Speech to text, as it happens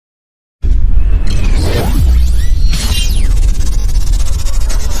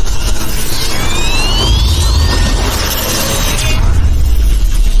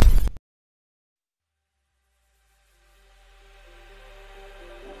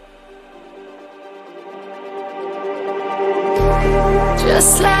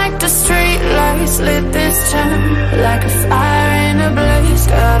Just like the street lights lit this town, like a fire in a blaze,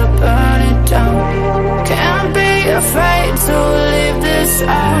 gotta burn it down. Can't be afraid to leave this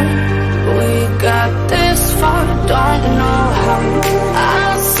out. We got this far, don't know how.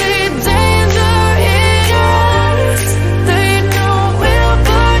 I see danger in your eyes. They know we'll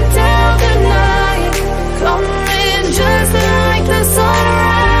burn down the night. Coming just like the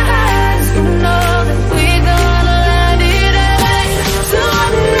sunrise. You know that we're gonna light it up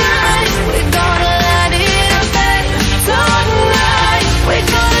tonight. We're gonna light it up tonight. We're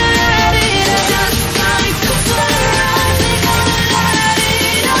gonna light it up just like the sunrise. We're gonna light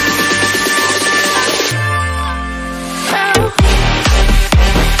it up now.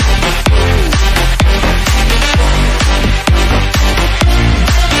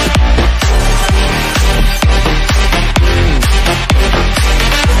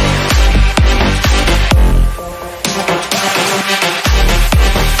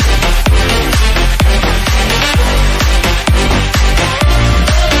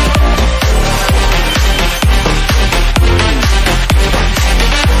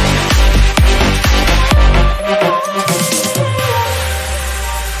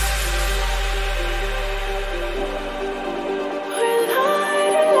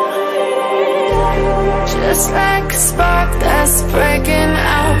 Just like a spark that's breaking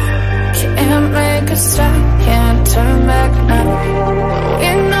out. Can't make a stop, can't turn back now. We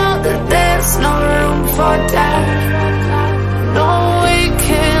know that there's no room for doubt.